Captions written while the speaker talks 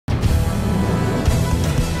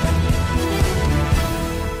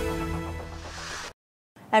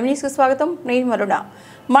న్యూస్కు స్వాగతం. నేను మరుణ.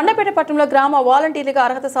 మండపేట పట్టణంలో గ్రామ వాలంటీర్లుగా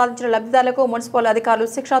అర్హత సాధించిన లబ్ధిదారులకు మున్సిపల్ అధికారులు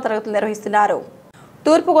శిక్షణా తరగతులు నిర్వహిస్తున్నారు.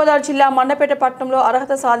 తూర్పుగోదావరి జిల్లా మండపేట పట్టణంలో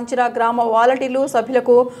అర్హత సాధించిన గ్రామ వాలంటీర్లు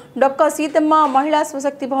సభ్యులకు డొక్క సీతమ్మ మహిళా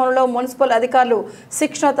స్వశక్తి భవనంలో మున్సిపల్ అధికారులు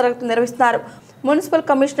శిక్షణా తరగతులు నిర్వహిస్తున్నారు. మున్సిపల్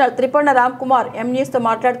కమిషనర్ త్రిపర్ణ రామ్ కుమార్ న్యూస్తో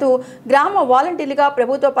మాట్లాడుతూ గ్రామ వాలంటీర్లుగా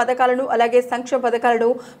ప్రభుత్వ పథకాలను అలాగే సంక్షేమ పథకాలను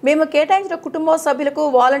మేము కేటాయించిన కుటుంబ సభ్యులకు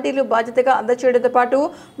వాలంటీర్లు బాధ్యతగా అందజేయడంతో పాటు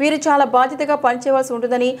వీరు చాలా బాధ్యతగా పనిచేయవలసి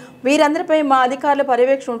ఉంటుందని, వీరందరిపై మా అధికారుల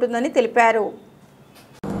పర్యవేక్షణ ఉంటుందని తెలిపారు.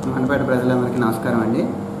 మండపేట ప్రజలందరికీ నమస్కారం అండి.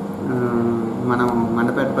 మనం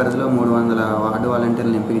మండపేట పరిధిలో 300 వార్డు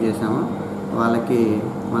వాలంటీర్లను ఎంపిక చేసాము. వాళ్ళకి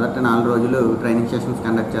మొదట 4 రోజులు ట్రైనింగ్ సెషన్స్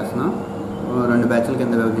కండక్ట్ చేస్తున్నాం. 2 బ్యాచ్ల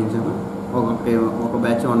కింద విభజించాము. ఒక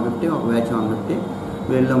బ్యాచ్ 150, ఒక బ్యాచ్ 150.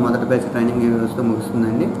 వీళ్ళు మొదటి బ్యాచ్ ట్రైనింగ్ వ్యవస్థ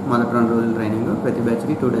ముగుస్తుందండి. మొదటి 2 రోజులు ట్రైనింగ్, ప్రతి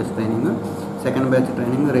బ్యాచ్కి 2 days training. Second batch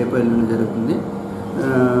training రేపు ఎల్లుండి జరుగుతుంది.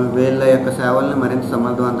 వీళ్ళ యొక్క సేవలను మరింత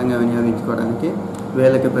సమర్థవంతంగా వినియోగించుకోవడానికి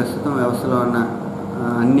వీళ్ళకి ప్రస్తుతం వ్యవస్థలో ఉన్న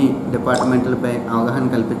అన్ని డిపార్ట్మెంట్లపై అవగాహన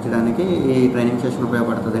కల్పించడానికి ఈ ట్రైనింగ్ సెషన్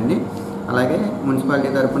ఉపయోగపడుతుందండి. అలాగే మున్సిపాలిటీ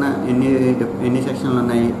తరఫున ఎన్ని సెక్షన్లు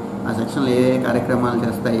ఉన్నాయి, ఆ సెక్షన్లు ఏ కార్యక్రమాలు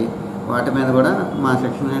చేస్తాయి, వాటి మీద కూడా మా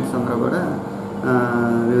సెక్షన్ హెడ్స్ అందరూ కూడా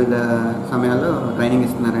వివిధ సమయాల్లో ట్రైనింగ్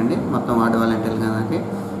ఇస్తున్నారండి మొత్తం వార్డు వాలంటీర్లు కానీ.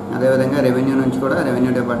 అదేవిధంగా రెవెన్యూ నుంచి కూడా,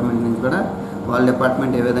 రెవెన్యూ డిపార్ట్మెంట్ నుంచి కూడా వాళ్ళ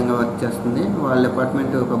డిపార్ట్మెంట్ ఏ విధంగా వర్క్ చేస్తుంది, వాళ్ళ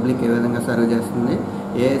డిపార్ట్మెంట్ పబ్లిక్ ఏ విధంగా సర్వ్ చేస్తుంది,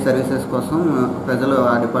 ఏ సర్వీసెస్ కోసం ప్రజలు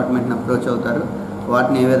ఆ డిపార్ట్మెంట్ని అప్రోచ్ అవుతారు,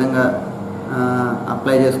 వాటిని ఏ విధంగా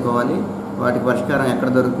అప్లై చేసుకోవాలి, వాటికి పరిష్కారం ఎక్కడ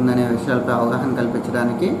దొరుకుతుందనే విషయాలపై అవగాహన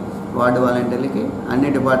కల్పించడానికి వార్డు వాలంటీర్లకి అన్ని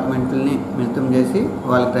డిపార్ట్మెంట్లని మిళితం చేసి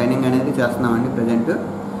వాళ్ళకి ట్రైనింగ్ అనేది చేస్తున్నామండి ప్రజెంట్.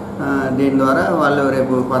 దీని ద్వారా వాళ్ళు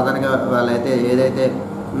రేపు ఫర్దర్గా వాళ్ళైతే ఏదైతే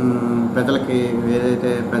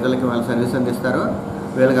ప్రజలకి వాళ్ళు సర్వీస్ అందిస్తారో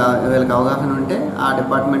వీళ్ళకి అవగాహన ఉంటే ఆ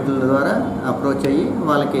డిపార్ట్మెంట్ల ద్వారా అప్రోచ్ అయ్యి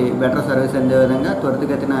వాళ్ళకి బెటర్ సర్వీస్ అందే విధంగా,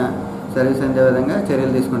 త్వరితగతిన సర్వీస్ అందే విధంగా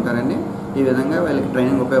చర్యలు తీసుకుంటారండి. ఈ విధంగా వీళ్ళకి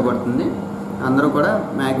ట్రైనింగ్ ఉపయోగపడుతుంది. అందరూ కూడా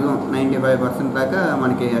మ్యాక్సిమం 95% దాకా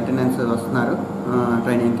మనకి అటెండెన్స్ వస్తున్నారు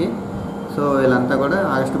ట్రైనింగ్కి. సో వీళ్ళంతా కూడా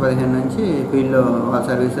ఆగస్టు 15 నుంచి ఫీల్డ్లో వాళ్ళ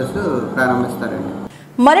సర్వీసెస్ ప్రారంభిస్తారండి.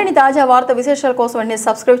 మరిన్ని తాజా వార్తా విశేషాల కోసం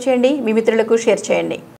సబ్స్క్రైబ్ చేయండి, మీ మిత్రులకు షేర్ చేయండి.